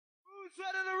Who's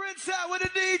ready to rinse out with the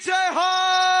DJ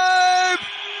hype?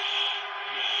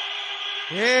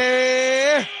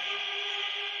 Yeah.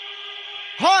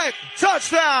 Hype,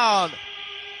 touchdown.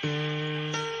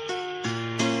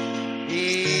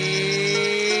 Easy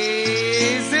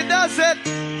does it.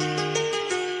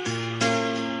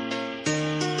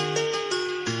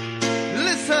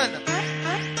 Listen.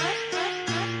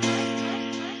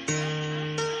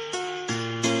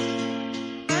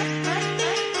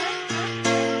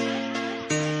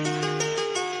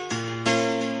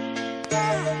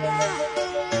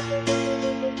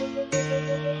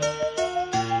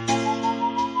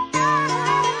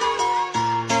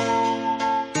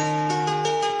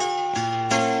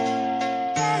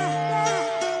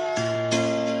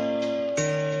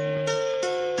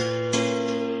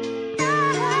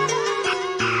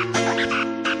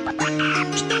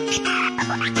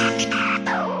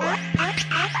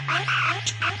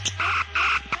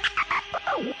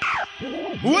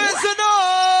 Where's the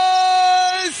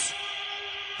noise?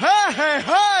 Hey, hey,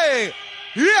 hey!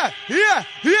 Yeah, yeah,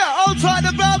 yeah! Outside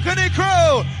the balcony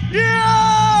crew!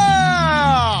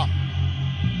 Yeah!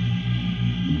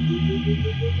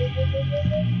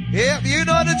 Yep, you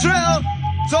know the drill.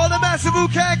 It's all the massive who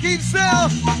can't keep still.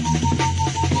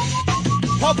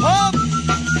 Pop, pop!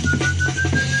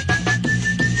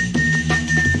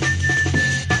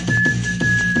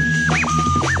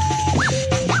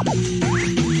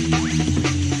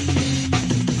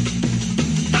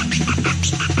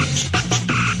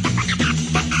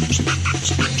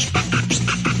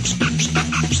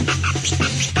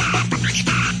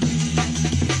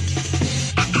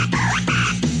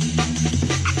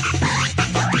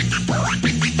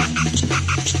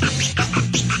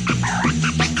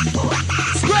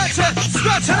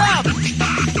 Scratch it up!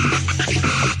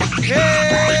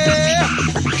 Yeah!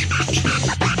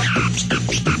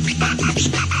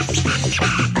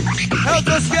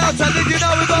 Helter Skelter, did you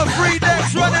know we got 3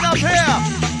 decks running up here?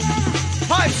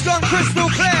 Hype's gone crystal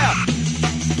clear.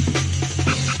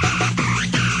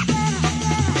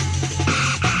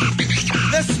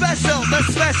 The special, the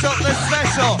special, the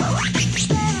special.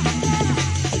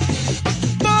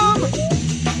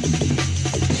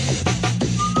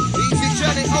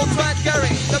 Old track Gary,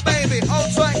 the baby,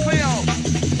 old track Cleo.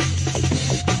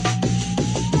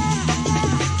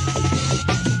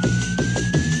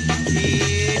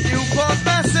 Yeah, Newport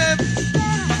massive.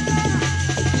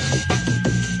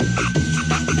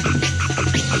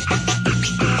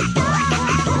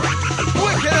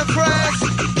 Wicked and fresh.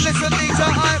 Listen, these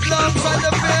are hype alongside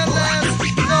the fearless.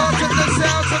 North of the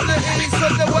south, from the east,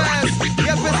 from the west.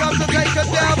 Yep, it's time to take them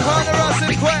down, partner us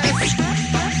in quest.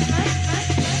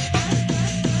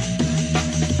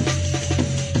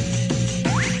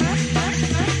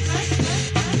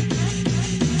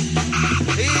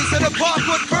 To the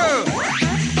Parkwood crew.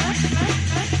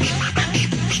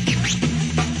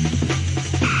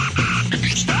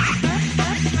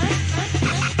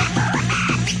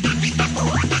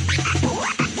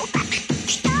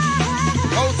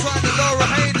 Hold tight to Laura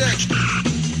Hayden.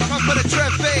 Come for the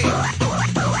Trev B.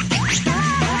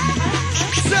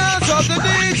 Sounds of the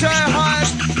DJ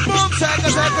hype. Boom, take a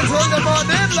second till the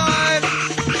morning line.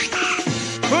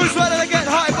 Who's ready to get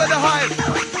hype with the hype?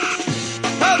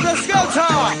 Helter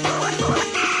Skelter!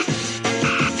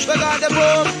 We got the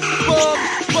boom, boom,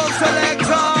 boom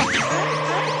selector!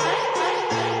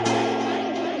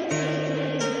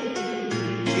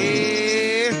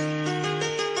 Yeah.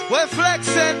 We're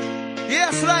flexing!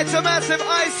 Yes, lights are massive,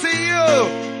 I see you!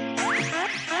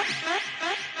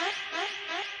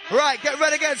 Right, get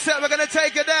ready, get set, we're gonna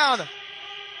take it down!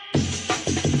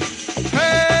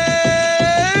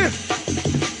 Hey!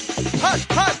 Hot,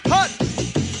 hot, hot!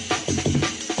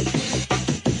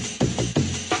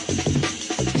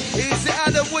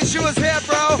 Wish you was here,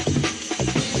 bro.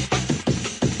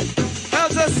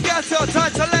 Helter Skelter,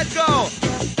 time to let go.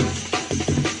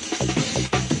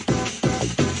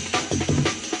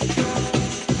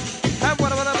 And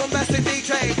one of the bombastic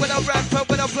DJ with a ramp up,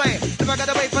 with a play. If I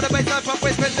gotta wait for the baseline from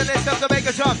Brisbane to this stuff to make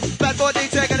a jump. Bad boy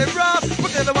DJ, get it rough.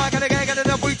 Put in the mic and the gang, get it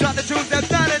up. We try to choose them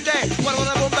night and day. One of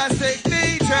the bombastic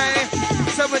DJ.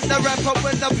 So with the ramp up,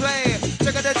 with the play.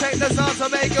 Check out the take the sound to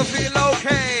make you feel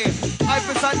okay. I've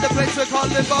beside the place we call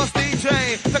the boss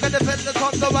DJ. Look at the fit, the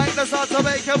top, the right, the start to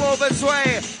make him move and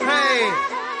sway. Hey,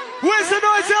 where's the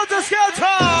noise, Helter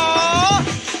Skelter?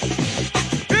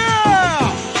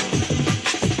 Yeah!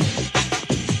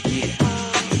 Yeah.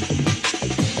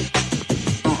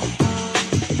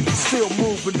 Still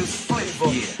moving this flavor.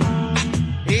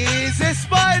 Yeah. Easy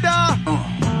Spider.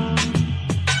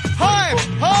 Hype,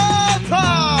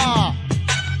 Harper.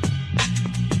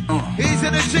 He's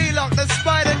in the G-Lock, the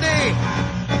Spider D.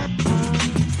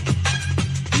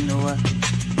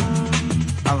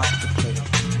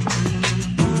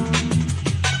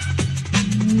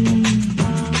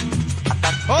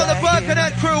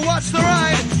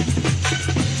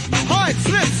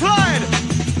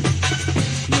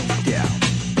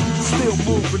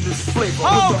 flavor.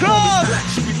 How close?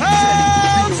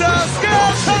 Helter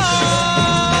Skelter!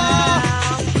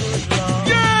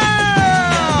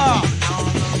 Yeah!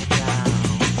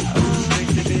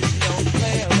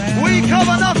 We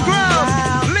cover enough ground.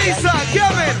 Lisa,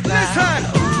 Kevin, listen.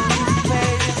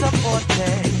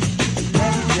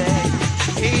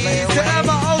 He's the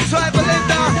ever outside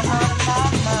Belinda.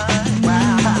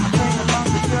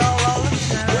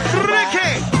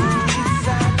 Ricky.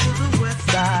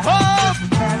 Up.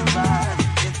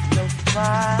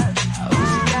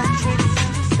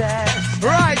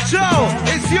 Right, Joe,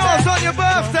 it's yours on your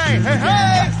birthday. Hey,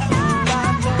 hey.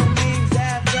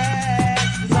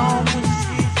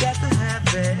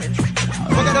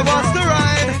 We're gonna watch the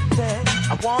ride.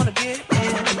 I wanna get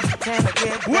in. Can I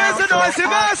get Where's the noisy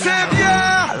massive?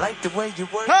 Yeah. I like the way you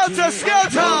work. Helter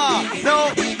Skelter.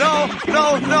 No, no,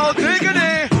 no, no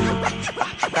diggity.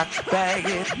 Got to bag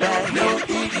it.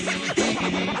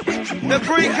 The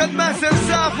Brink and Massive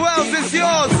South Wales is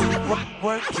yours.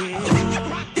 Work it.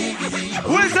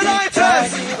 Where's the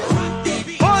lighters?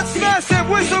 Horns Massive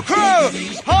Whistle Crew.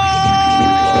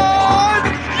 Horn!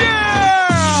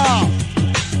 Yeah!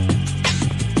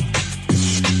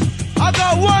 I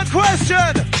got one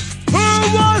question. Who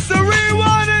wants the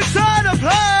rewind inside the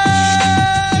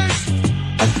place?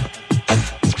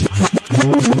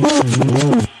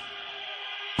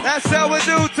 That's how we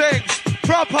do things.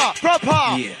 Proper.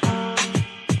 Yeah.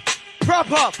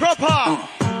 Proper.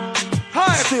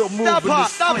 Hype, Still moving dapper,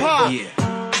 this flavor. Yeah.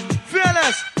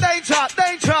 fearless, danger.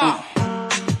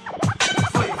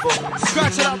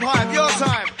 Scratch it up, hype, your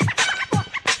time.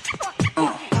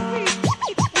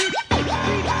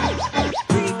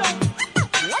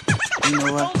 You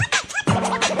know what?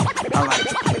 I like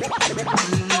it.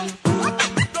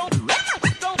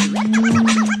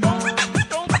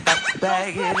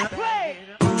 Bag it up.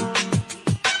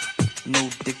 No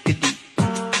diggity.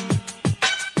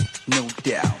 No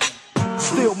doubt.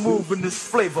 Still moving this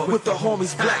flavor with the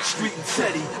homies Blackstreet and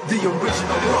Teddy, the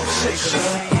original rough shakers.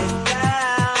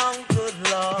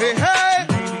 Hey, hey,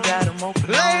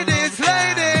 ladies.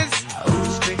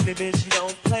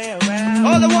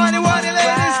 All the whiny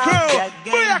ladies crew.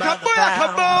 Booyaka,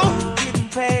 boo. Getting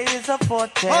paid is a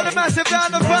forte. All the massive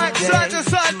down the back, side to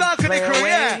side balcony crew,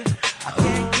 yeah. I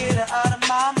can't get her out of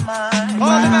my mind.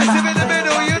 All the massive in the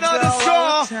middle, you know the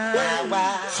score.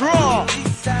 Draw.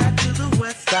 East side to the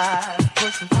west side,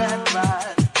 pushing fat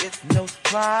rides, it's no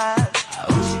surprise.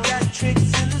 She got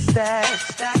tricks in the stash,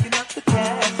 stacking up the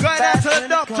cash. Going out to the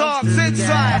Doc Talks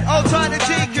inside. Outside the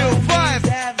GQ, 5.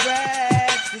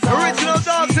 Original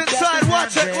dogs inside,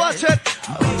 watch it.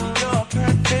 You're a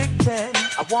perfect 10.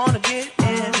 I wanna get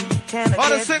in. Can I All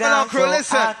the get single down crew, so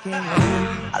listen. I can win?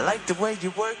 I like the way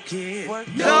you work it.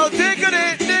 No diggity.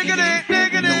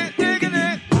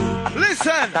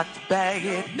 Listen. Got to bag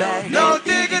it. No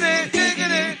diggity.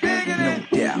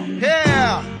 Yeah.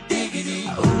 Yeah.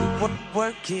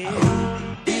 Work it.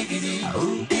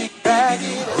 Bag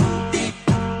it.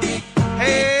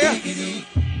 Hey.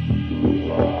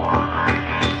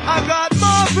 I got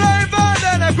more flavor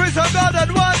than a Chris of God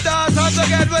and wonder. Time to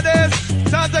get with this.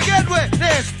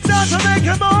 Time to make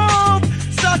a move.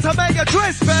 Start to make a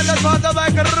twist. Fellas want to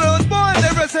make a rude boy.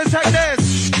 Lyrics is like this.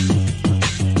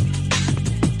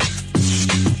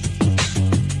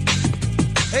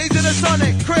 Agent of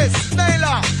Sonic, Chris,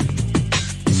 Naylor.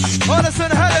 Honest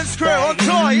and Helen's crew on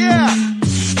tour, yeah.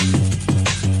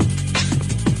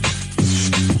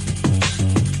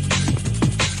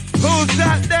 Who's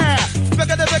that there?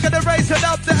 Bigger the racing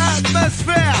up the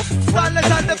atmosphere.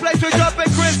 Silence at the place, we drop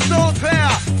it crystal clear.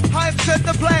 Hype's in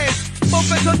the place,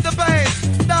 moving on the bass.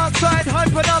 Downside,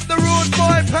 hyping up the rude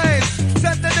boy pace.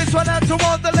 Sending this one out to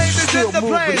all the ladies in the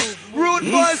place. Rude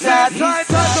boy says time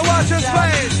to watch his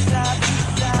face.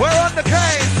 We're on the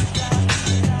case.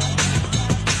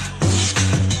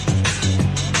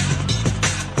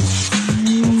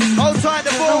 Outside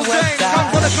the bull game, come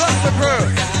for the cluster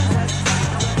crew.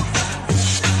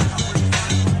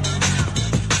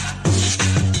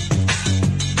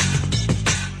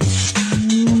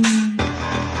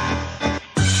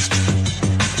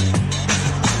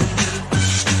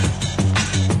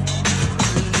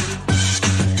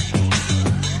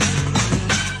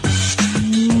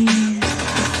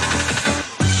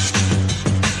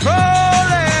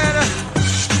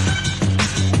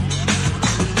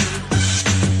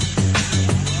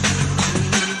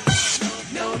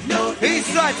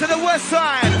 To the west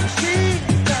side,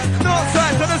 north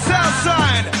side to the south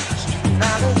side.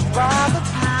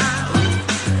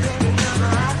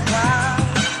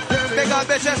 Big up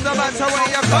bitches, no matter where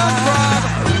you come from.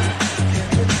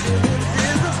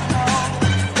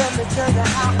 Let me tell you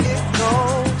how it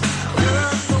goes.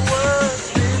 You're the world.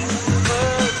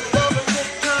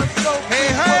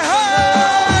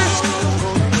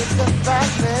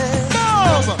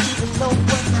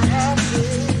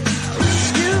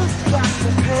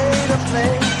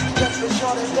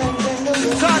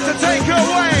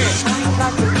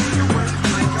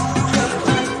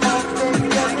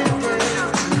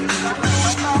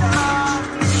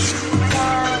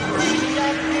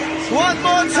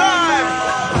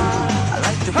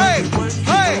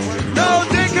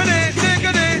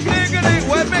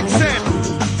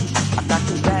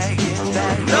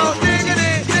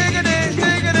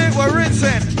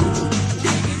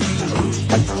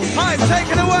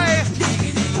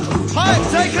 Right,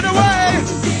 take it away.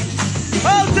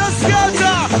 Helter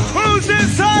Skelter, who's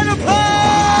inside the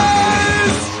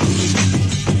place?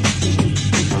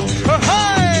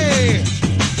 Hey!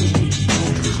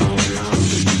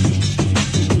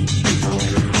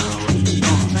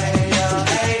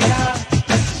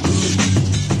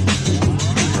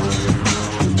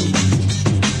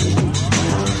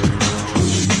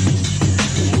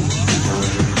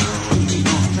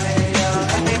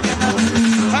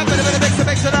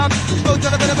 Mix it up, go to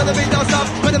the bit of the beat, don't stop,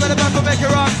 bit of the back will make it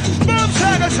rock. Boom,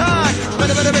 shag attack, bit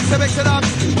of the mix it up,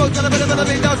 go to the bit of the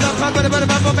beat, don't stop, bit of the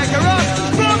back will make it rock.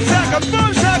 Boom,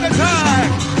 shag attack.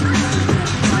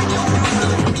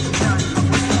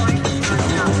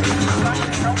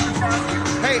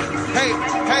 Hey, hey,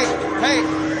 hey, hey,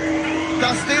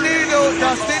 Dusty Needle,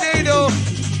 Dusty Needle.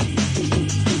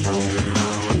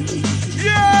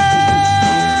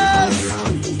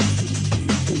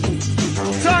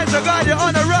 Time to guide you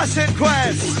on a Russian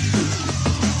quest.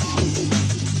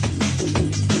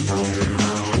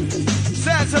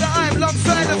 Stand to the I'm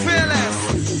alongside the fearless.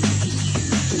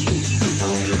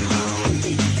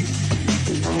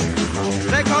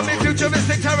 They call me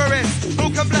futuristic terrorist. Who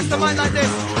can bless the mind like this?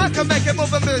 I can make it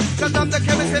move and move, cause I'm the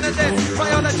chemist in this.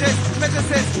 Biologist,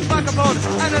 physicist, microphone,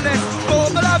 analyst.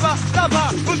 Boom, lover,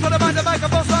 who's for the mind of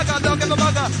microphone swagger? Don't give a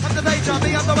bugger, I'm the danger,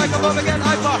 me, I'm the microphone again,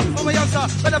 hyper. I'm a youngster,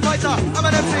 but a fighter, I'm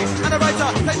an MC and a writer,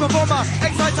 stage performer,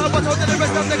 exciter, what's holding the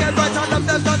rest of the get right, I love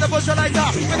them, the bushel lighter,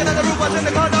 bigger than the roof, what's in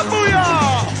the corner,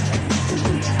 booyah!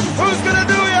 Who's gonna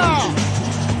do ya?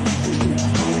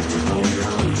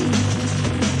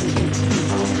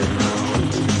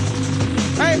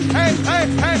 Hey, hey, hey,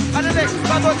 hey, and the next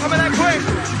bad boy coming out quick.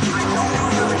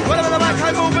 Whatever the mic,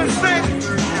 I move and stick.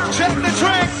 Check the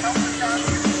trick.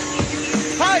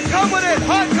 Hi, come with it,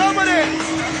 hi, come with it.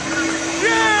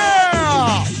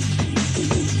 Yeah!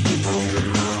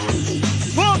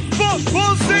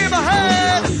 Full steam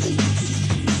ahead.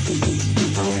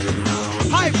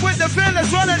 Hype with the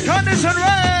fearless running condition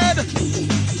red.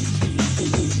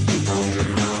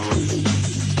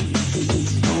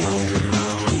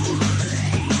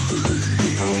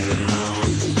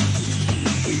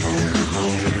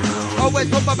 Always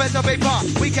put my pen to paper.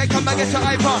 We can't come back at your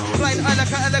iPod. Flying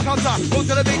like a helicopter. Move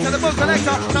to the beat to the boom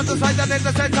selector. Not the side and in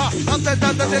the center. Upstairs,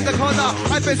 downstairs in the corner.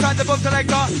 I'm beside the boom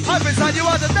selector. I'm beside you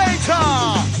are the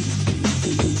nature.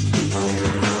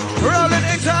 Rolling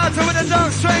into outer with a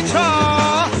dark stranger.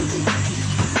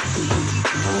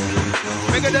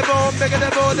 Bigger the boom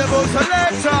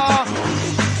selector.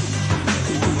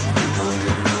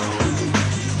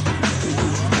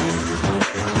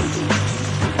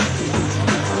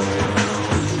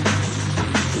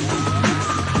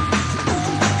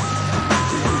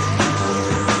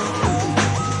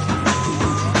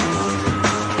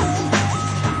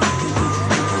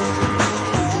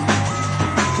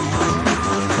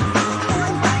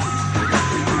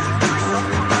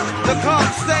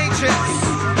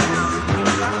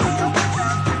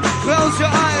 Close your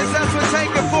eyes as we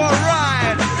take it for a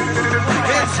ride.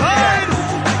 It's time.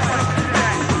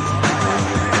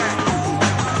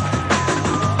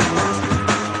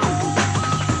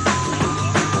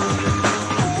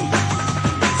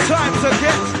 Time to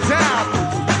get down.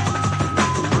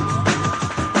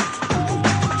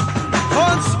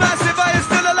 Horns massive, are you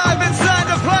still alive inside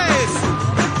the place?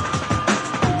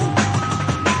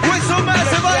 Whistle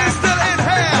massive, are you still in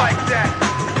here? Like that.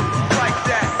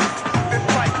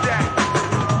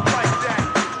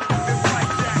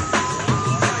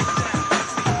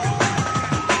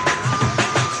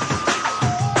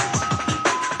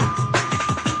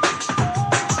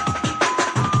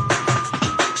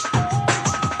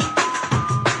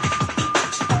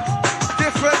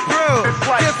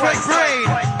 Different breed.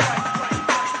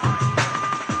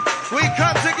 We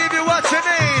come to give you what you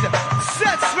need.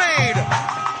 Set speed.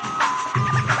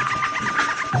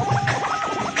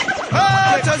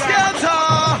 Helter Skelter.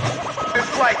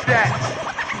 It's like that.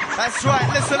 That's right.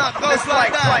 Listen up. Goes It's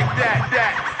like that. Like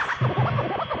that.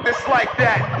 It's like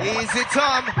that. Easy,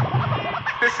 Tom.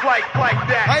 It's like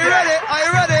that. Are you ready? Are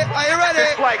you ready? Are you ready?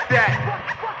 It's like that.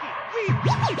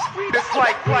 It's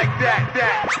like that.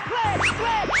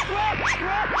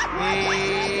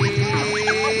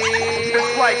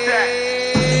 It's like that.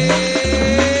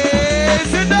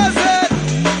 It does it.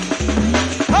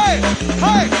 Hey,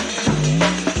 hey.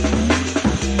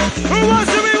 Who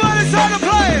wants to be one inside the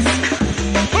place?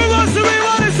 Who wants to be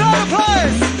one inside the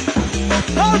place?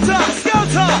 Helter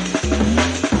Skelter.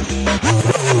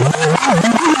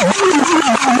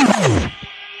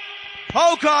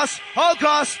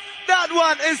 Holocaust. That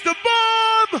one is the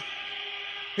bomb.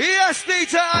 Yes,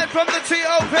 DJ, I'm from the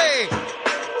TOP.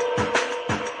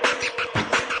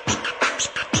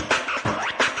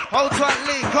 Hold tight,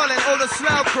 Lee, Colin, all the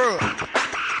Slough crew.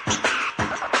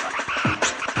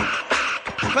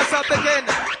 Press up again,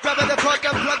 grab the pod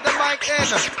and plug the mic in.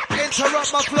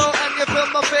 Interrupt my flow and you feel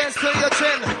my face to your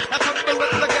chin. I come through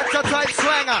with the ghetto type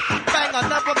swanger. Banger,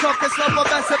 never talk, it's not my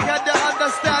best, can you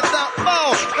understand that?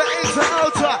 Oh, the inter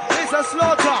outer is a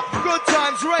slaughter. Good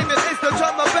times raining, it's the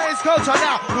drum and bass culture.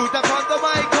 Now, who's up on the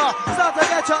mic? Start to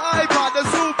get your iPod, the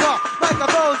super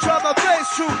microphone, drum and bass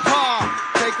trooper.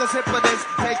 Take a sip of this,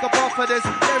 take a puff of this,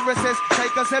 lyricist.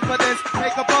 Take a sip of this,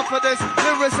 take a puff of this,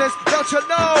 lyricist. Don't you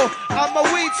know, I'm a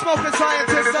weed smoking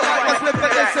scientist. I like my flip of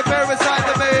this, a parasite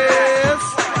of this.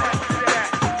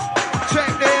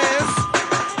 Check this.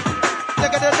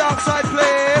 Look at the dark side,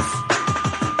 please.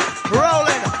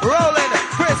 Rolling, rolling.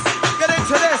 Chris, get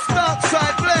into this dark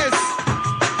side, please.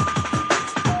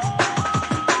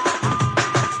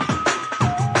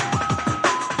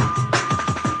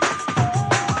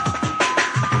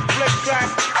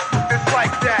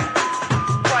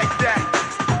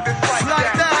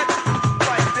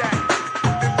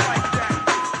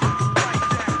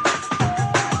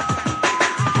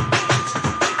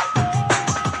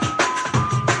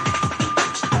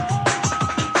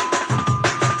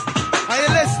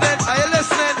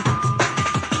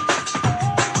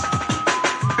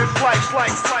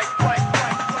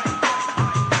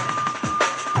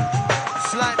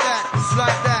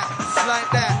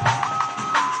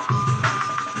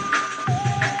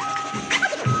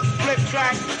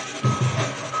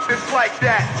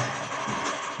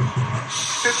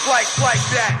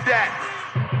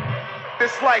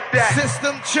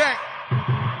 System check.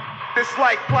 This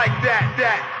like that.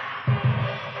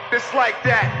 This like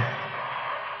that.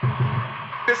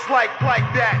 This like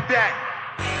that.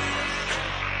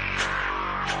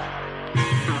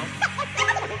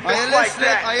 Are you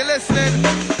listening? Are you listening?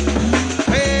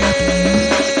 Hey!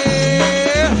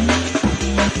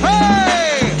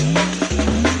 Hey!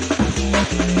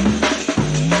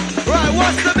 Right,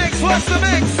 what's the mix? What's the mix?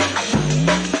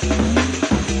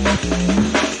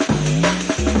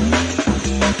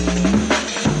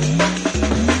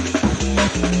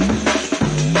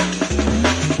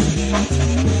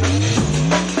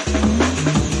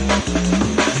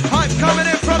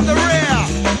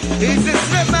 He's the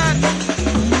slip man.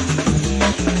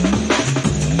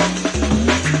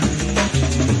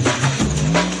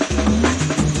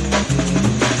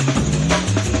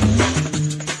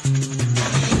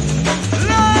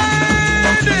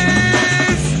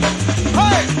 Ladies!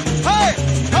 Hey, hey, hey!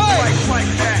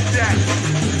 Like that.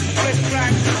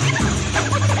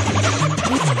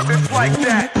 It's like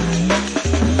that.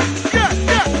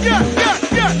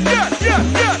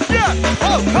 Yeah.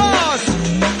 Oh, cars!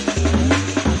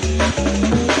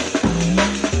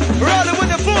 Rolling with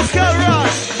the full scale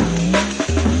rush.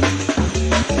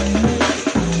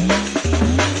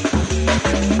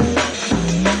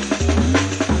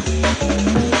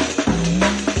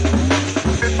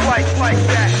 It's like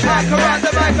that. Back around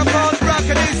the microphone,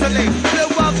 rocking easily. Blew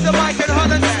up the mic and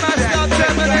Holland, smashed out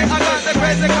Germany. I got the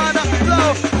crazy kind of flow.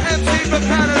 MC from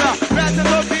Canada, back to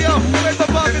Tokyo, with the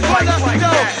fucking corner.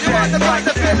 Yo, you want the right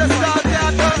to feel the star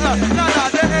down to her. Nah,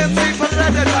 the MC from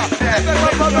Canada. If it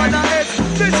come from runner, it's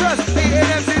vicious. Eating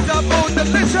MCs up all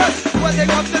delicious. When they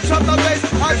come to chop the bass,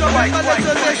 I drop my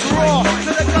listen this raw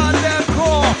to the goddamn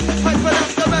core. Hyping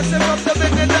up the message from the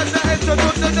minute and the intro to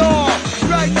the door.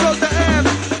 Right to the M,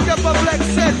 get my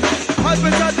flexing.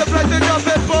 Hyping out the blood and jump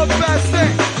it for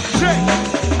besting. Shake.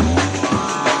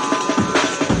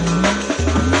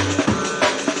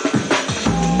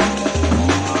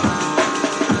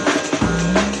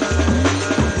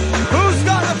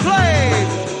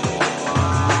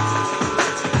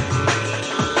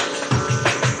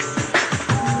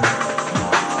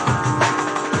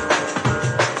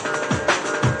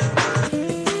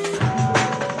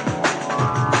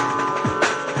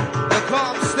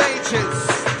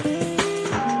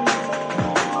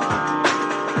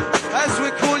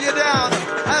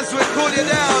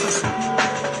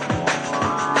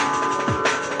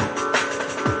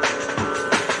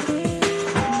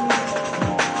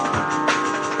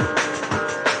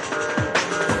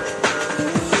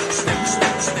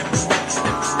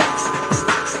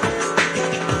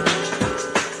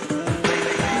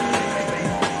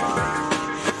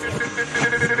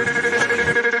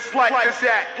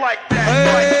 Like that.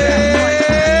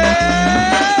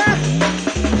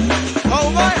 Oh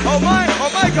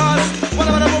my gosh, what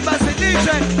about a bombastic DJ?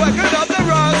 Working up the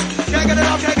roads, can't get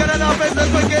enough, it's the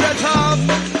wicked and tough.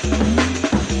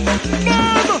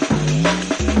 Mom!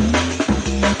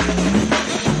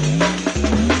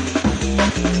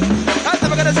 I'm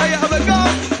never gonna tell you how it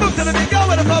goes, move to the beat, go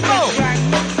with a flow.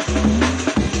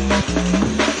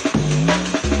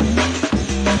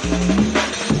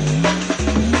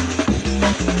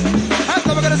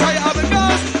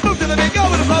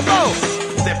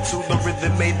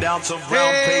 down to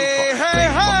brown paper.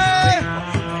 Hey!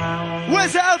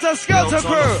 Where's the Helter Skelter Built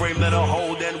on a crew? frame that'll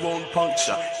hold and won't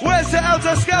puncture. Where's the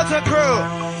Helter Skelter crew?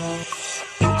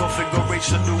 New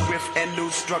configuration, new width and new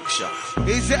structure.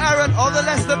 Easy Aaron, all the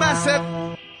less the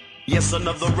massive. Yes,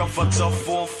 another rougher tough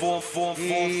 4.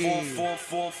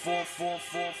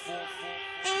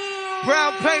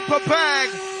 Brown paper bag.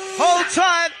 Hold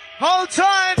tight, hold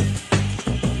tight.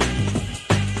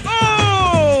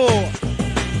 Oh!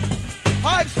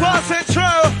 Hype's passing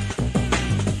through.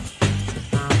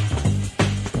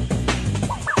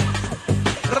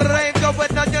 Rave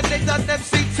going on, you need an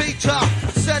MC teacher.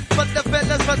 Sent for the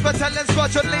fellas, but for talent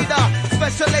squadron leader.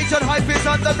 Special agent hype is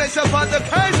on the mission for the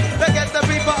case. They get the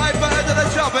people hyper into the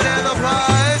job and in the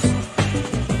prize.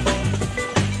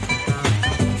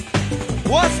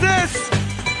 What's this?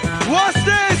 What's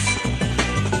this?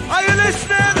 Are you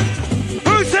listening?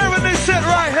 Who's hearing this shit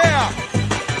right here?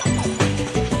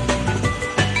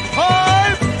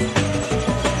 Hype!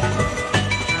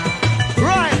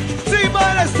 Right,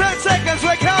 T-minus 10 seconds,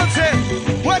 we're counting!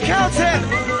 We're counting!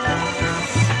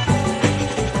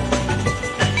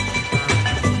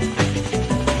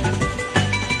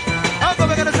 What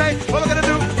we're gonna say, what we're gonna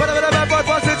do, whatever the bad boy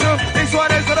wants to do. This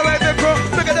one is for the rave crew,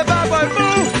 look at the bad boy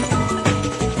move!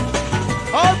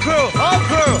 All crew, all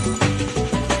crew!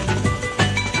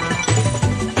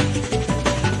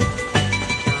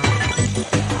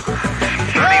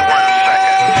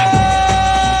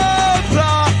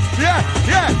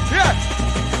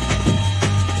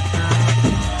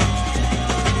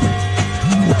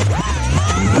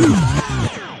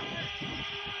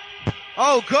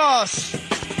 Oh gosh!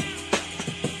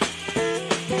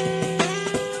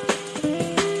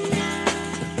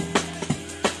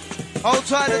 Hold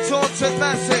tight to Taunton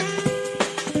Massive.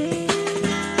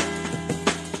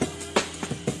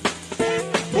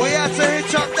 We have to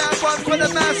hitch up that one for the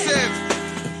Massive.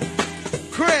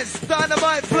 Chris,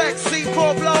 Dynamite Flex,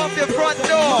 C4 blow off your front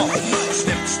door.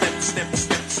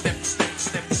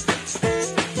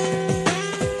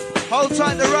 Hold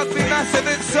tight the Rugby Massive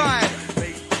inside.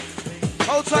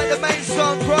 Hold tight the main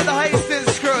song, brought the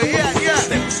Hastings crew, yeah.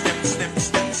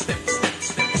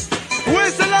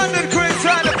 Where's the London crew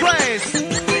inside the place?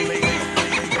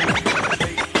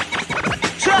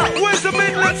 Chat, where's the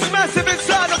Midlands Massive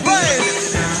inside the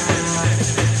place?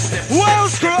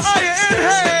 Wales crew, are you in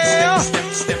here?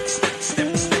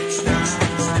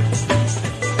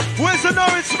 Where's the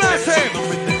Norwich Massive?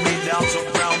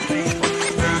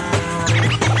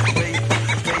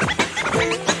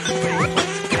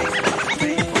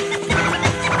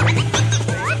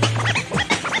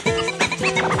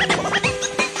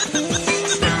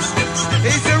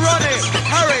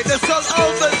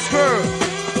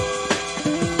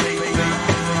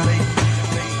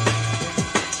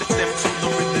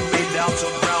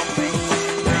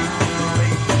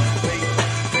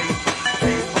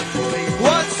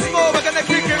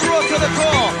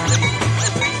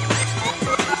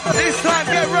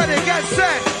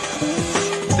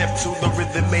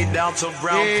 Down to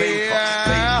brown paper.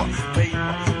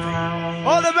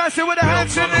 All the Massive with the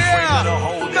hands in the air.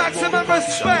 Maximum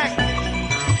respect.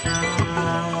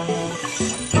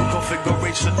 New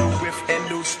configuration, new width and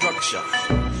new structure.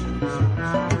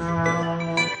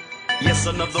 Yes,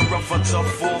 another rougher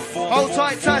tough 4. Hold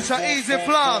tight, Tasha, easy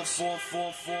flance.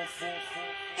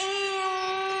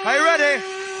 Are you ready?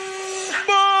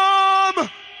 Boom!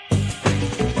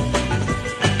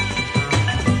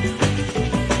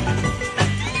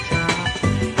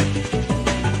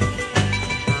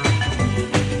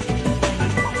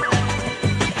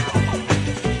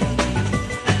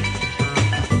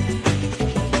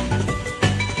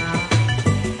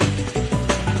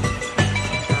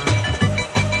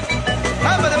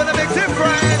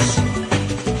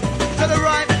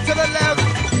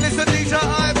 Listen, DJ,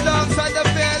 I'm alongside the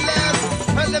fearless.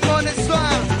 And the morning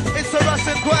style.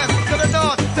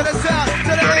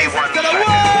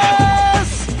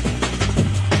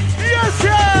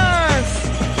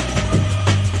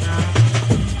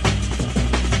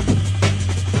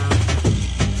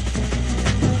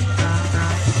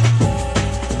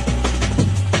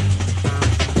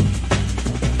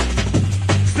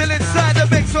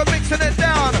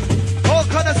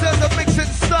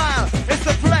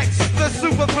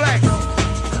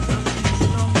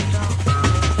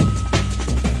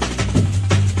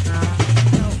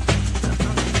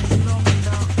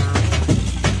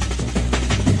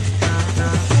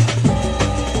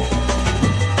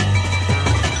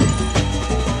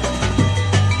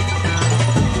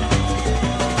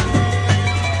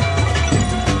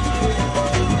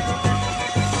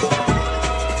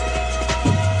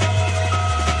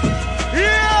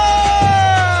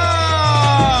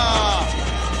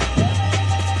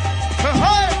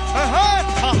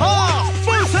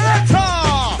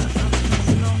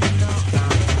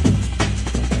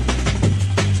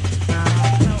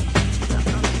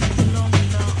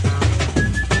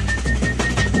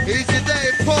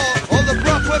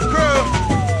 with crew.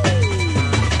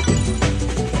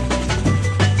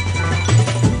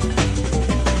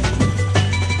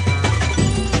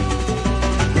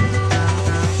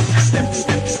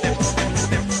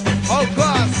 Oh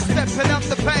God, stepping up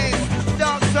the pace,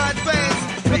 dark side bass.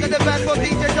 Look at the bad boy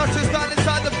DJ Josh is down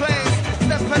inside the place.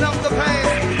 Stepping up the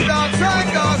pace, dark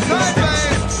side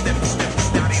bass.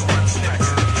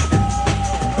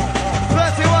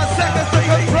 31 seconds to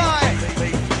comply.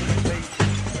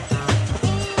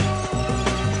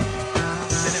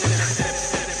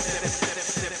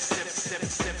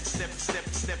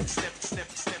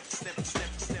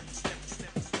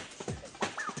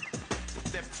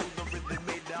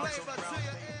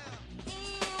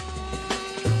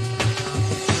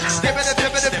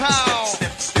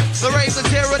 The rave is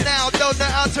here and now, don't know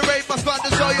how to rave, must want to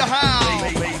show you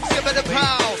how. Give it a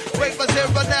pow, rave is here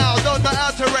and now, don't know how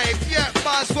to rave, yeah,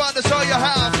 must want to show you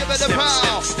how. Give it a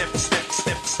pow.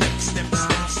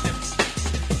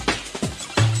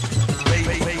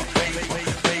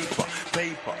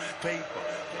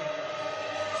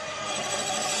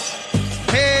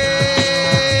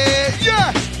 Hey,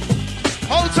 yeah,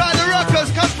 hold tight the rockers,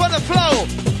 come for the flow.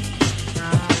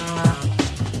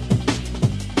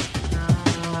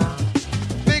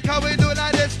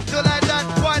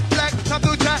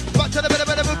 To the bit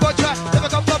of a good track. Never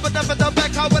come up and never done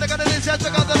back. How would I got this? Yes, I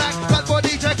got the lack. Bad boy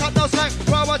DJ, cut no slack.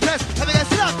 Raw one test, having a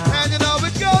slap. And you know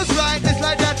it goes right. It's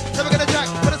like that. Never gonna jack.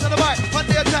 Put us on the right. On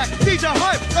the attack. DJ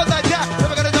hype. Not like that.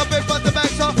 Never gonna jump in front the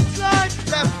back. So slide,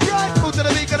 left, right. Move to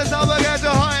the beat. Gonna sound like a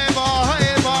hype.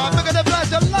 Look at the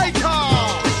flash of light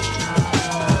car.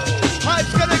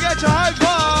 Hype's gonna get you hype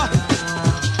car.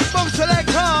 Move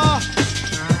select car.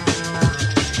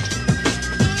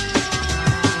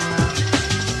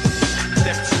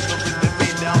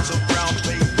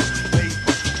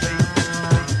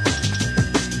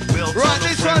 Right,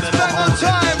 this one's bang on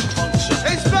time.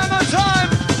 It's bang on time.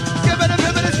 Give it a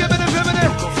pivot, give it a pivot.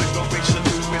 Configuration,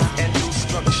 new riff and new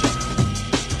structure.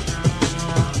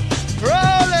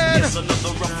 Rolling. Yes,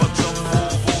 another rougher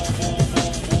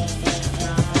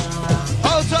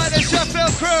Hold tight, the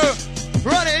Sheffield crew.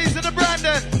 Run it, he's in the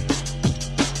Brandon.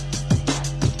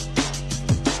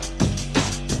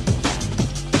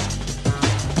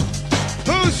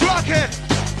 Who's rocking?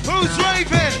 Who's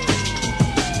raving?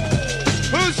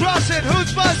 Who's rushing?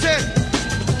 Who's buzzing?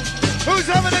 Who's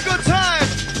having a good time?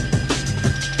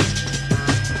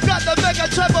 Got the mega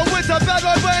treble with the bad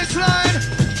old baseline.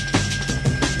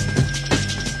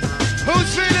 Who's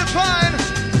feeling fine?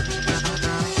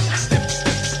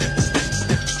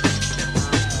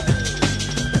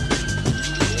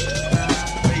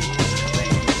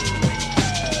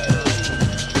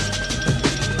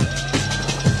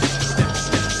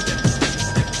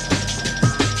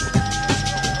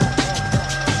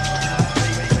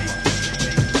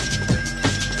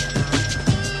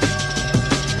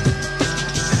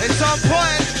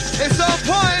 It's on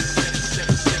point.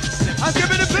 I'll give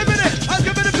it a pivot. I'll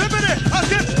give it a pivot. I'll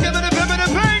give it a pivot.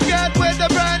 Bang it with the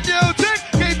brand new thing.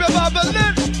 Keep it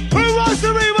bubbling. Who wants to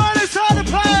rewind inside the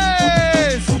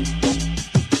place?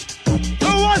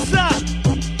 Who wants that?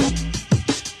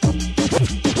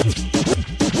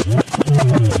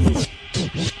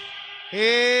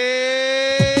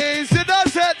 Easy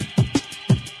does it.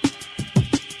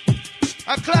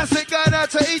 A classic going out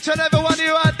to each and every one of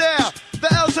you out there. The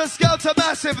Helter Skelter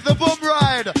Massive, the boom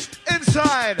ride,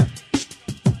 inside.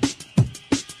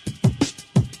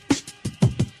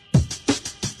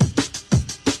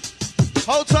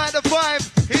 Hold tight the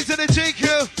 5, he's in the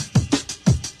GQ.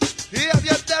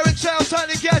 Yep, Derek Chow,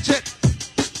 tiny gadget.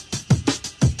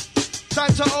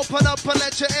 Time to open up and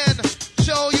let you in,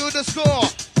 show you the score.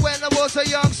 When I was a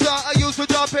youngster, I used to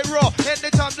drop it raw.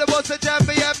 Anytime there was a jam,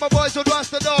 me and my boys would rush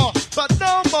the door. But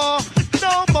no more,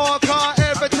 car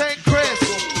everything crisp.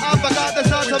 I forgot the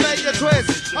sound to make the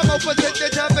twist. I'm open to the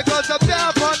jam because I'm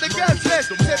down on the guest list.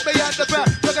 Sit me at the back,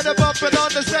 look at the bumping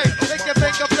on the stage. Make your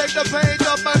finger flick the page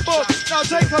of my book. Now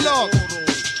take a look.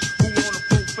 Who wanna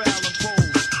profile and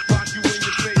pose? Rock you in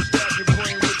your face, stab your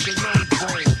brain with your nose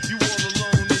brain. You all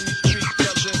alone in these streets,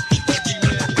 cousin. Every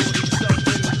man for himself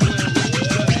in the slam.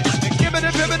 Give it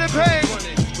a pivot and pain.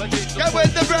 Get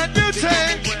with the brand new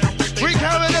thing. We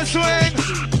carry the swing.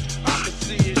 I can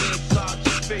see it inside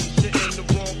your face. You're in the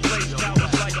wrong place. Now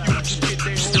it's like you just get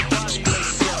their whole body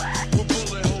laced up with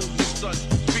bullet holes and such.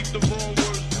 Speak the wrong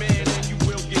words, man, and you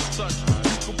will get touched.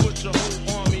 You can put your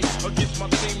whole army against my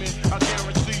semen. I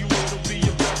guarantee you it'll be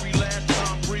your very last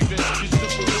time breathing. Your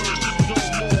simple words don't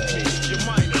move me. You're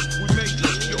minor, we make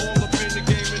it. You're all up in the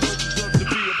game and don't deserve to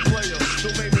be a player.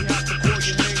 Don't make me have to call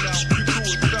your name out. You do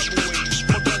it featherweight.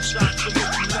 My gunshots to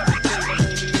make you levitate. I'm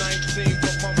only 19,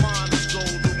 but my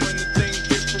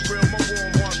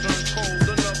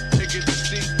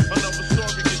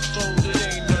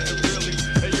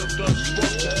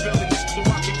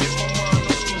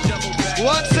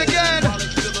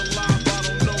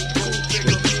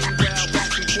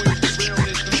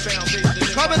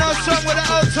Coming out strong with an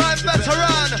old-time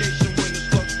veteran. When the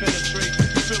slug penetrate,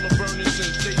 feel a burning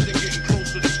sensation getting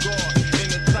closer to God. In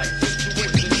a tight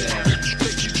situation now.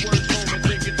 Take these words home and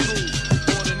think it through.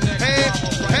 For the next Hey,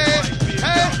 time, hey,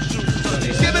 hey.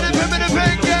 Give me the primitive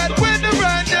thing, get with the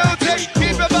brand new thing.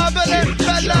 Keep it bubbling,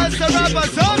 that last the rapper.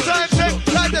 Sometimes thing,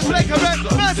 like the flickering.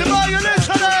 Massive, are you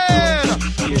listening?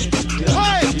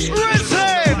 Hey,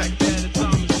 rinsing.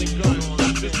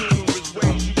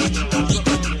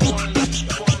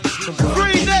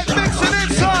 Free net mixing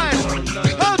inside.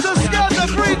 Helter Skelter,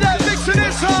 free net mixing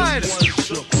inside.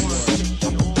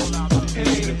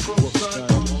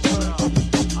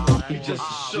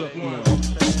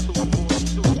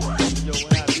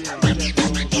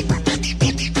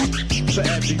 For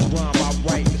every rhyme I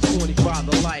write, it's 25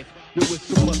 to life. There was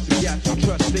so much to got you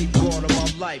trust, safeguard of my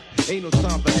life. Ain't no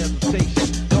time for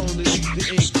hesitation. The only lead to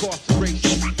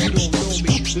incarceration. You don't know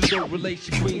me, there's no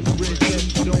relation. Queens, red,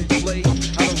 you don't play.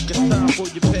 I don't got time for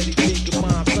your petty think of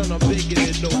mine. Son, I'm bigger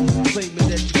than no claiming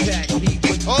that you pack heat.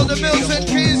 All the Milton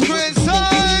Keynes crew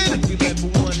inside.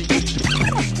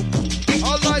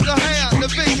 All like the hair, the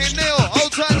Vicky Neil,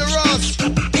 old time the Ross.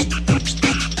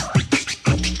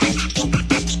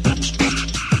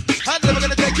 And never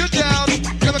gonna take you down,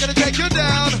 never gonna take you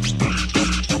down.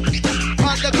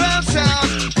 Underground sound,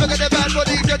 look at the bad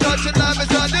body, the touching love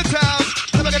is on the town.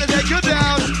 Never gonna take you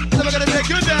down, never gonna take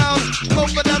you down.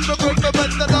 Open up the group,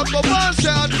 but the number one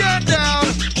sound, get down.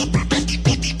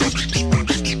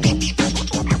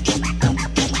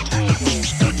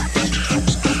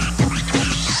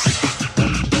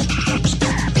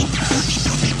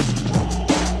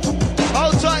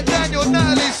 Hold tight, Daniel,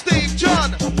 Natalie, Steve,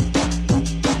 John.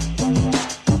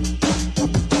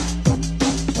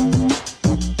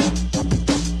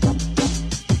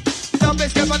 Now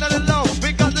bass get on the low.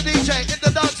 We got the DJ in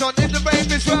the dance on, in the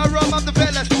rave is where I roam. I'm the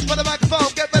fearless. For the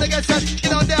microphone, get ready, get set,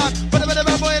 get on down. Put a bit of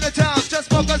a boy in the town. Just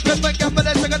focus, split, and get for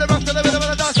this. I gotta rock to the rhythm of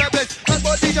the dance like this. That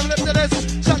boy DJ flip to this.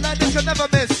 Shot like this, could never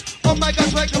miss. Oh my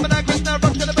gosh, right coming out, Chris, now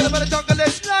rock to the rhythm of the jungle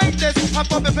list. Like this, I'm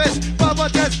pumping fist. Bob on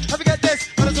test, I forget this.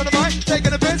 When it's on the mic,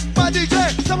 taking a piss. My DJ,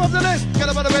 some of the list. Get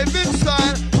up on the rave, big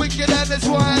style. Wicked and this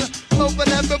wine. Open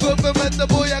and boom, with the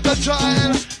boy I got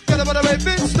trying. Get up on the rave,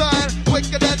 big style.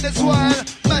 Wicked and this wine.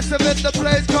 Massive in the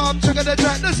place, come trigger the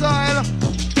track, the style.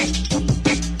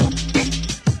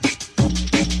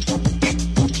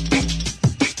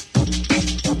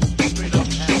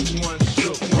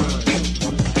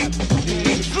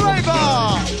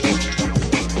 Flavor.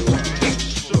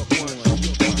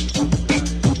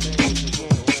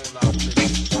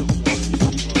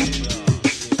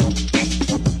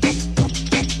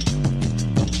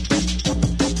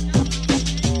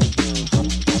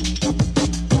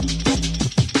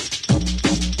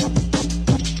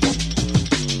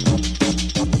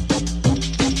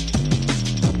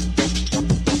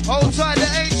 Hold tight, the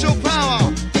angel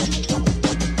power.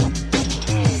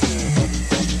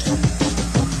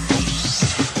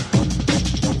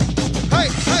 Hey,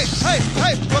 hey, hey,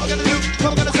 hey. What we gonna do?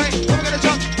 What we gonna say? What we gonna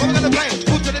jump? What we gonna play?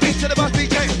 Move to the beat, to the boss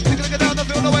DJ. We're gonna get down, don't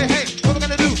feel no way. Hey, what we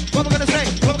gonna do? What we gonna say?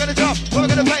 What we gonna jump? What we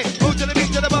gonna play? Move to the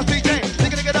beat, to the boss DJ. They're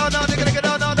gonna get down, they're gonna get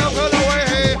down, don't feel no way.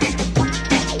 Hey,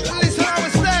 listen how we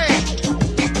stay.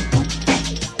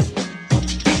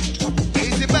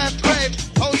 Easy back, brave.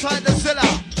 Hold tight, the Zilla.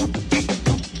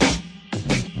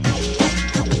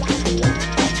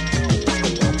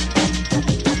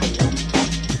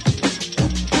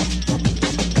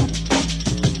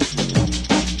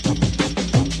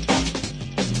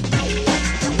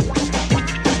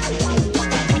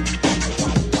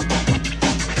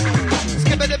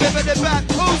 Skipping the back,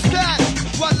 who's that?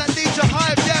 One that needs a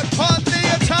hype, yeah, on the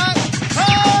attack.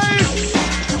 Hey!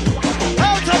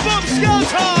 Helter Boom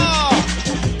Skelter!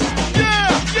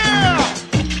 Yeah, yeah!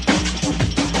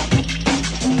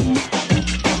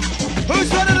 Who's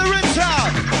running the rinse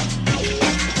out?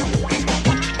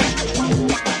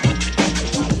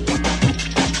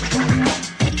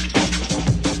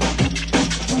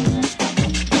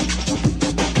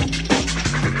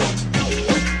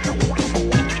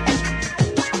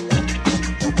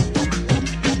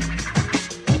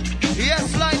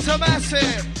 Yes, lights are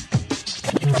massive.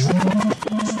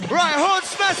 Right,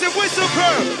 horns massive, whistle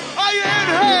crew. Are you in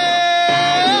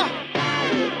here?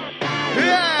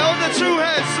 Yeah, on the true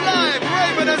heads, live,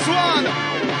 raving as one.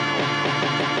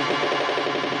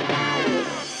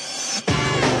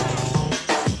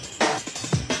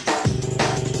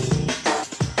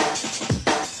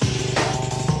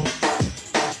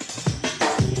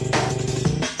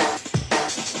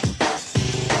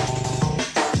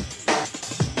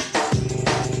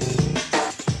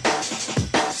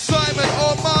 Simon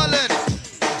or Marlon,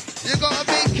 you gotta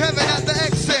beat Kevin at the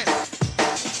X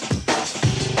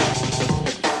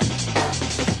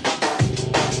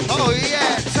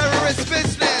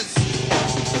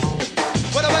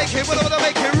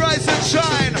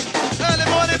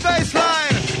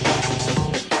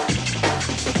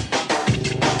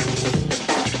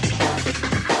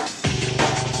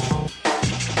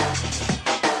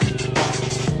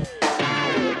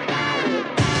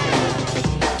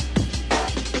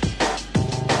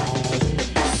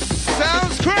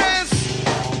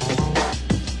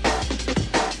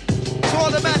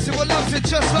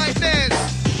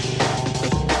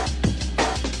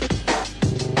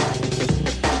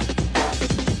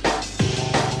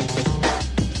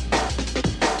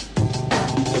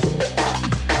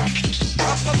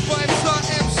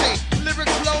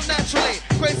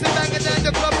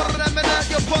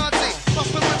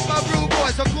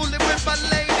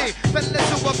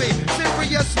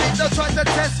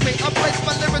test me. I place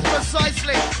my lyrics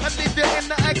precisely and leave you in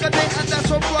the agony, and that's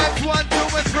what rhymes 1,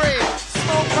 2, and 3.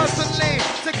 Smoke constantly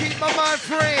to keep my mind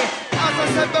free. As I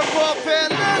said before,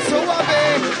 fearless, who I be.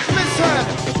 Listen,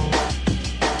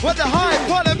 with the hype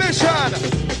on a mission.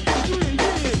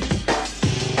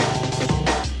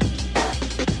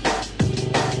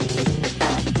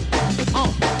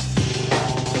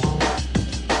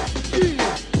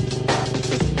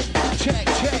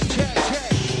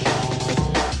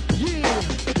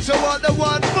 The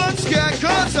 1 foot scared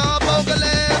cause I'm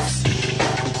mobilist.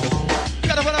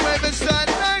 Gotta wanna rave and stand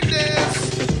like this.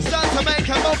 Start to make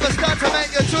a move, start to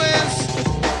make a twist.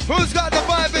 Who's got the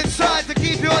vibe inside to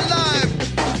keep you alive?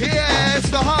 Yeah, it's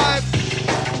the hype.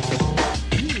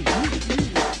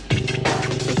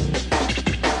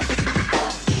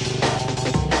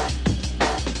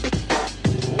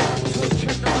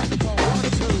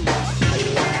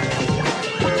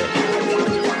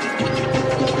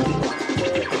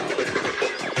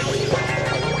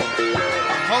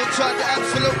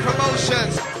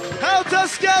 Promotions. Helter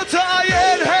Skelter, are you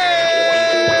in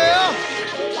here?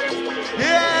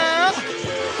 Yeah.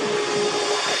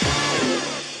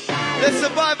 The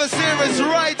Survivor Series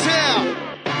right here.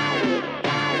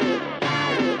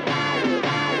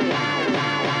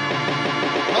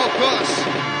 Oh gosh.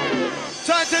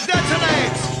 Time to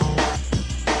detonate.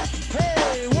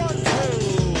 Hey, 1, 2.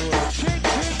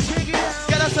 Check it out.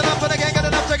 Get us enough for the gang, get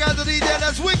enough to get the DJ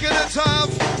that's wicked and tough.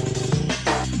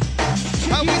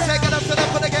 How we take it up to them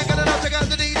for the gang, got enough to get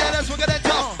the DJ, that's we're gonna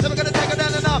talk. Never gonna take it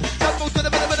down enough. Just move to the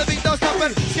middle of the beat, don't stop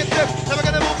and skip them. Never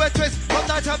gonna move and twist. From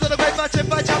night time to the great match, if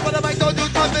I jump on the mic, don't do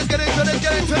toughest. Get into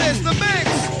this, the mix.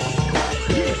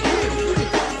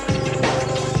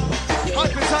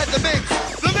 Hype inside the mix,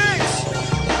 the mix.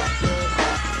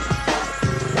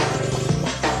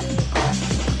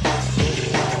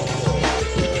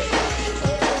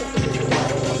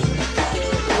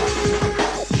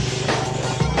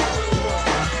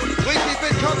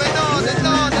 Coming on and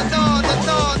on and on and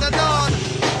on and on.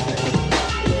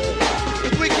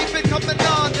 We keep it coming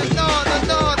on and on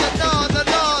and on and on and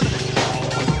on.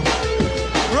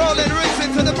 Rolling rings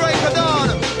into the break of dawn.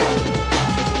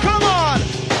 Come on!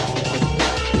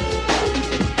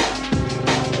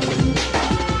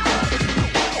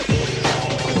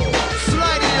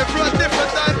 Sliding you through a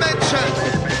different dimension.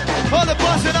 All the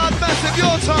buzzing out massive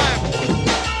your time.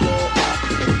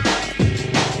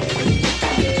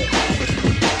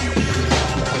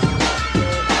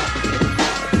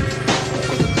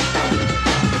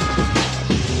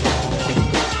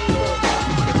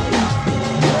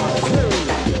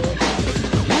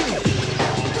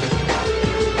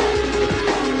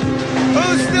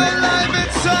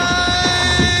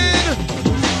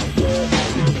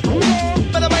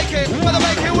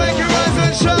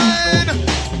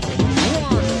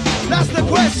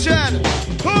 Question,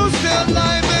 who's still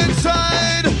alive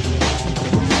inside?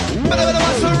 Better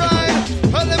wants to ride.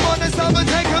 Early morning time and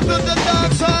take him to the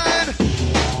dark side.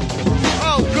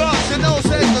 Oh gosh, you know it's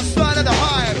the start of the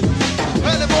hype.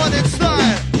 Early morning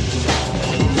style.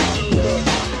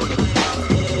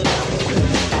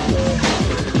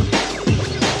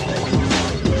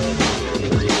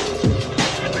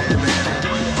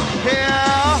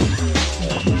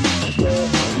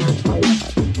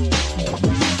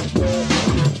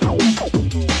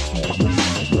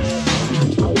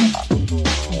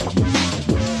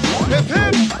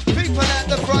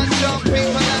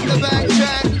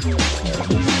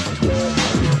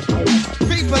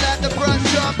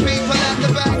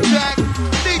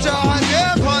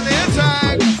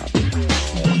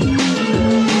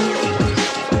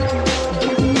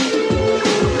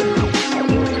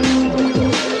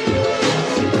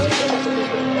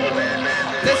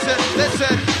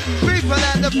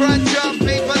 Front jump,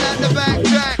 people at the back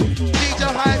track. DJ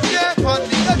hype, yeah, on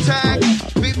the attack.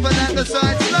 People at the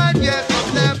side slide, yeah,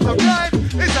 from left to right.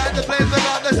 Inside the place,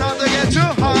 regardless how they get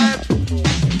too hype.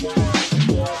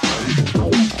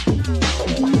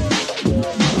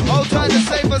 Hold tight to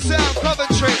save a sound,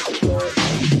 Coventry.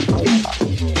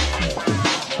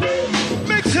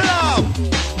 Mix it up.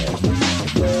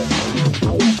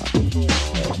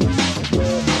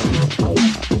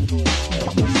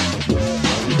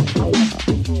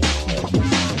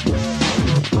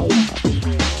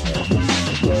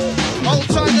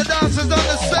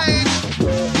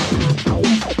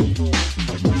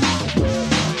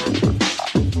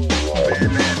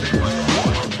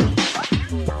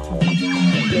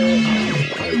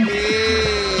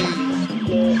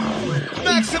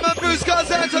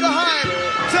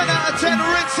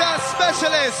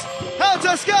 Specialist,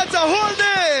 Helter Skelter, hold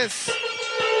this!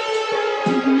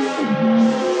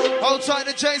 Hold tight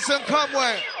to Jason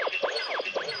Conway.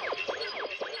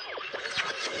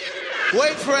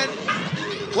 Wait for it.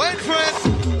 Wait for it.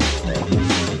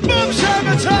 Boom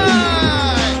shaker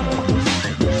time!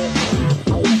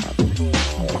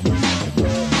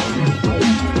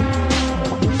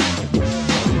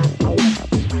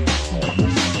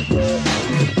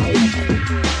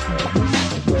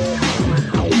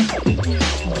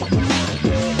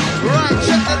 Right,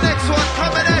 check the next one.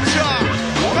 Coming at ya.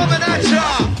 Coming at ya.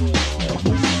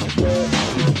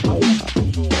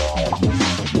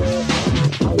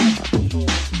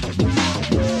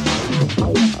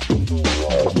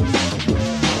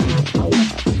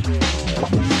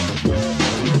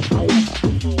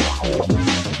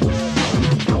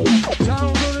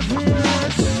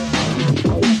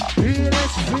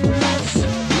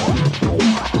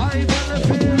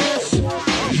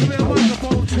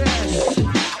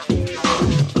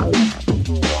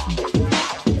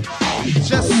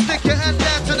 Just stick your hand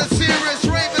down to the serious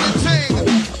raving and ting.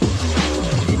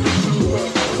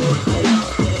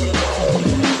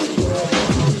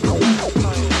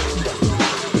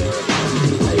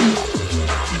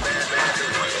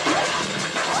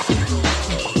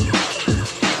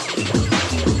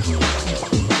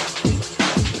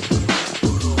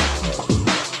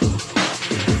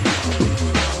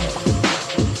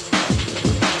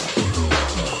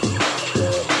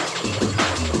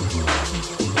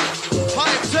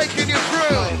 Pipe taking you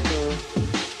through.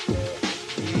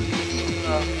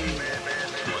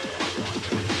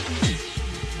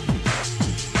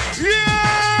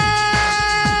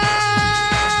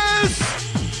 Yes!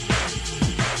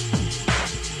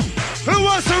 Who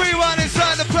wants to rewind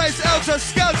inside the place? Helter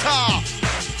Skelter.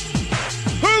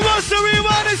 Who wants to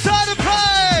rewind inside the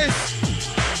place?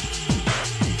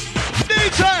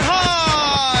 DJ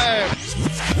High.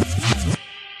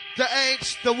 The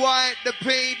H, the Y, the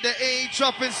P, the E,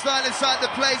 dropping style inside the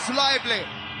place lively.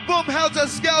 Boom, Helter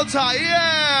Skelter,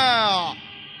 yeah!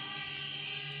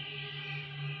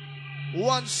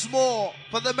 Once more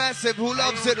for the massive who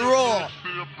loves it raw.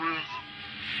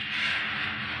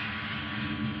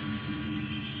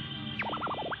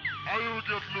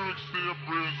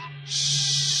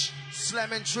 Shh,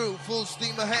 slamming true, full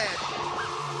steam ahead.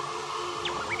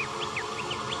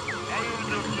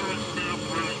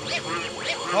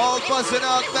 All buzzing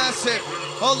out massive.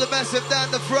 All the massive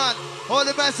down the front. All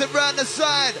the massive round the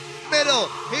side. Middle.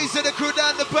 He's in the crew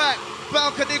down the back.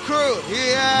 Balcony crew.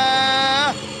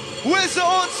 Yeah. Where's the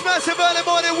horns massive early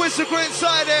morning whistle crew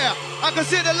inside here? I can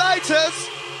see the lighters.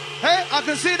 Hey, I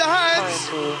can see the hands.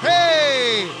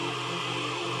 Hey.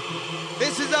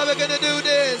 This is how we're gonna do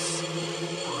this.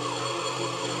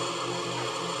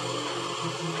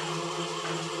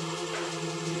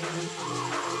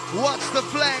 Watch the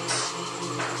flex.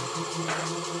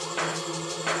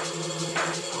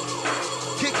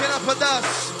 Kicking up a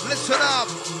dust. Listen up.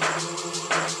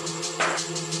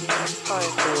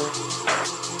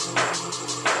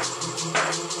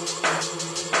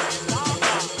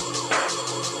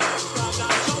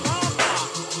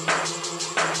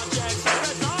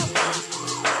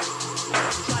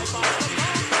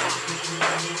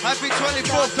 Happy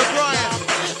 24th to Brian.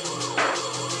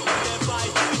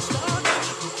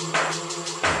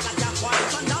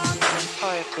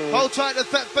 Hold tight to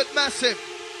Fat But Massive.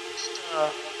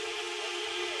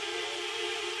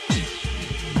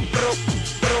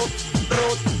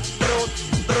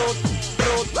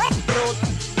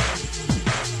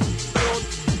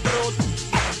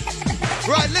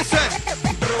 Right, listen.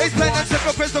 He's playing that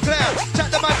simple crystal clear.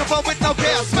 Chat the microphone with no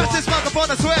care. Smash this microphone,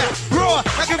 I swear. Roar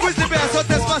like a grizzly bear, so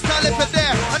that's my style if it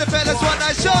there. And the fellas one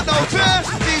night show no fear.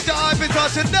 DJ I've been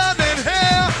touching down in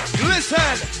here.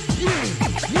 Listen.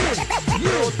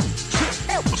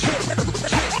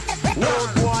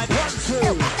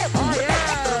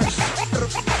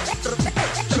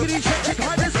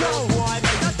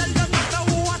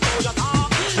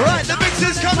 Right, the mix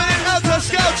is coming in. Helter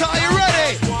Skelter, are you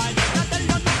ready?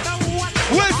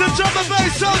 Where's the drum and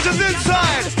bass soldiers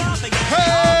inside?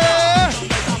 Hey!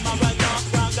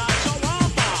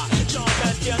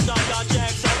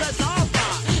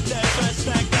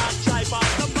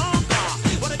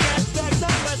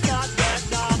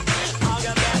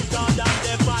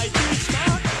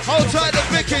 Hold tight to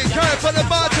Vicky, carry for the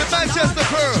margin, Manchester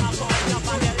crew.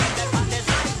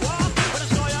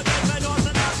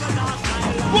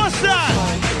 What's that?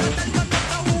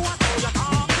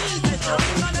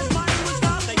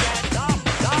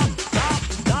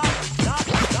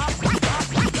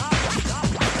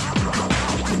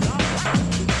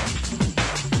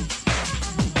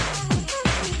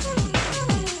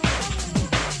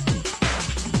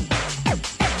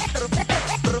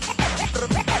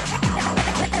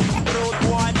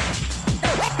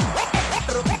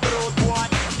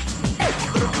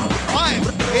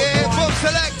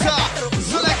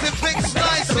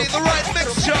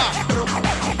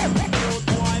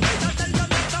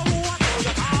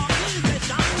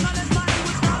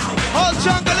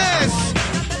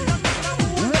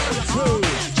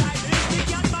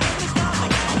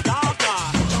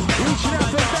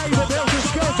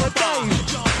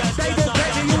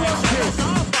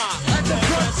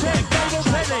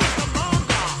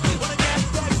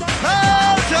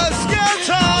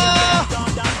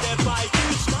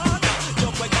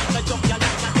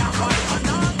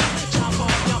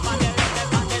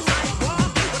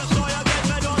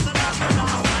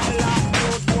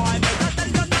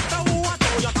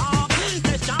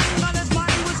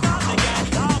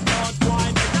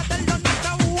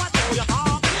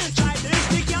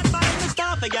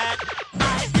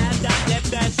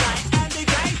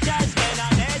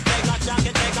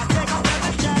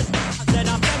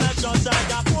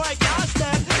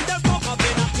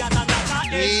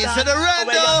 to the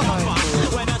Randall.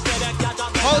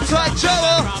 Hold tight,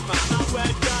 Joel.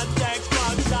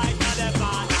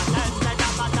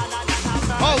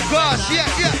 Oh gosh, yeah,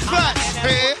 facts.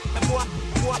 Here.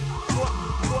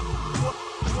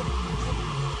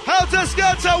 Helter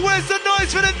Skelter, where's the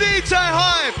noise for the DJ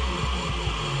hype?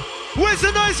 Where's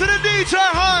the noise for the DJ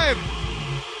hype?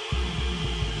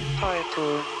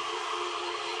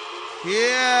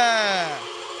 Yeah.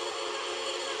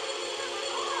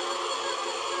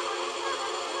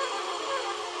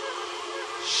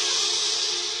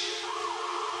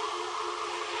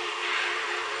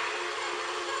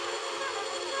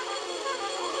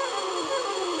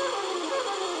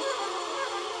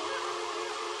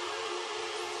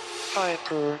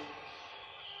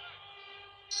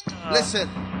 Listen.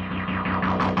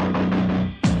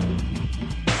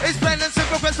 It's plain and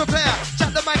simple, crystal clear.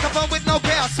 Chat the microphone with no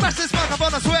care. Smash this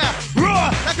microphone, I swear. Roar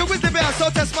like a whizzing bear. So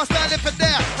test my style if it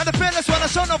there. And the fearless one, I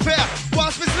show no fear.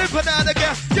 Watch me slip down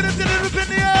again. Get him to the rip in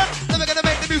the air. Never gonna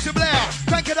make the music blare.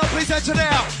 Crank it up, please,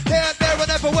 engineer. Here, there,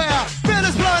 and everywhere.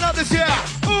 Fearless blowing up this year.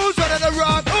 Who's better than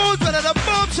rock? Who's better than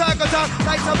boom? Shot goes out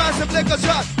like a massive liquor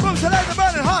shot. Boom, select the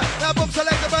burning heart. Now boom,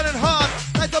 select the burning heart.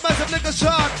 Like a massive liquor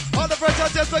shot. All the pressure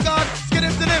just begun. Get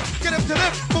him to live, get him to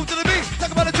live. Move to the beat.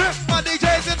 Talk about a trip. My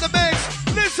DJ's in the mix.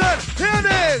 Listen, here it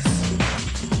is.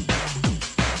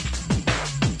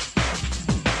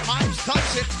 I'm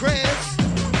touching Chris.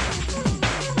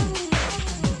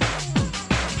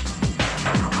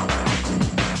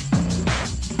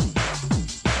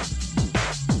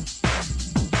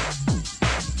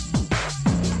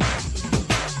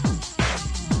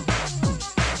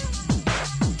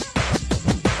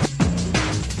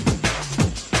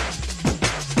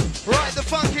 Right, the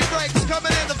funky breaks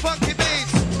coming in, the funky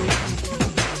beats.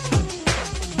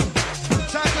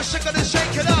 Time to shake it and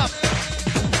shake it up.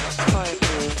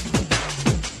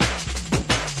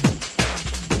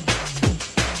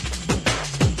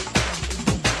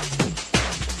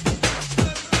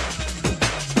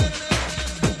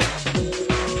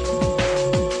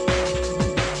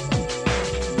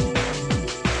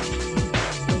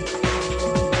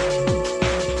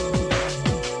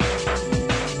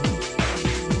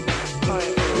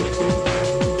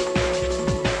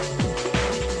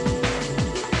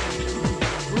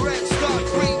 Red star,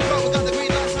 green glow, we got the green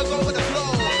lights, I'll go with the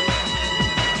flow.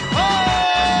 Oh!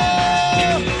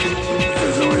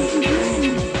 There's always a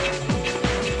dream.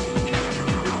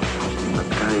 What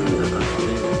kind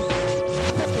of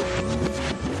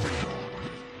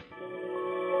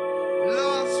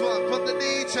Last one from the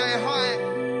DJ Hype.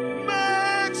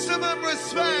 Maximum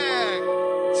respect.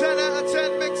 10 out of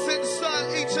 10 mixing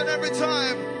style each and every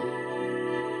time.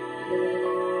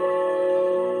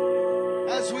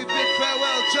 As we bid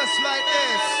farewell just like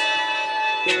this.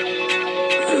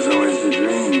 There's always a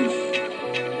dream.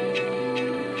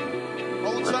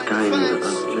 Hold What tight, kind fans.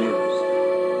 of dreams?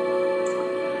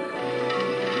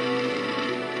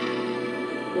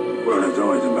 Well, it's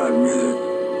always about music.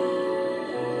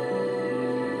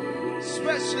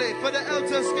 Especially for the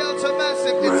Helter Skelter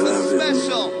Massive, My it's a love is-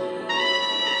 special. Do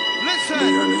you Listen.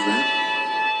 understand?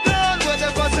 Down with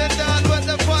the buzzing, down with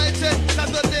the fighting.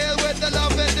 Time to deal with the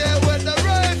loving, deal with the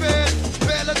raving.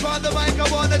 Fearless on the mic, I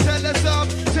wanna tell you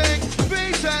something.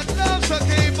 Peace and love, so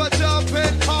keep a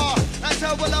jumping. That's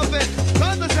how we love it.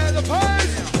 Understand the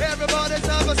pace. Everybody's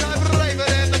nervous, I'm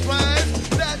raving in the place.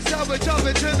 That's how we jump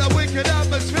into the wicked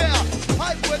atmosphere.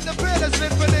 Hype with the fearless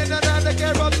living in another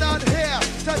care, I'm not here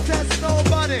to test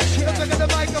nobody. Let's look at the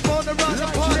microphone and run the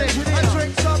party. I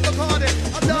drink some the party.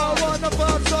 I'm down on the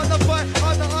bounce, on the fight,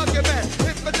 on the argument.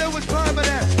 If I do it's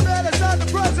permanent, that is not the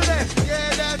president. Yeah,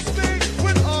 that's me.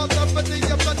 With all the money,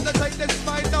 I'm gonna take this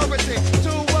minority.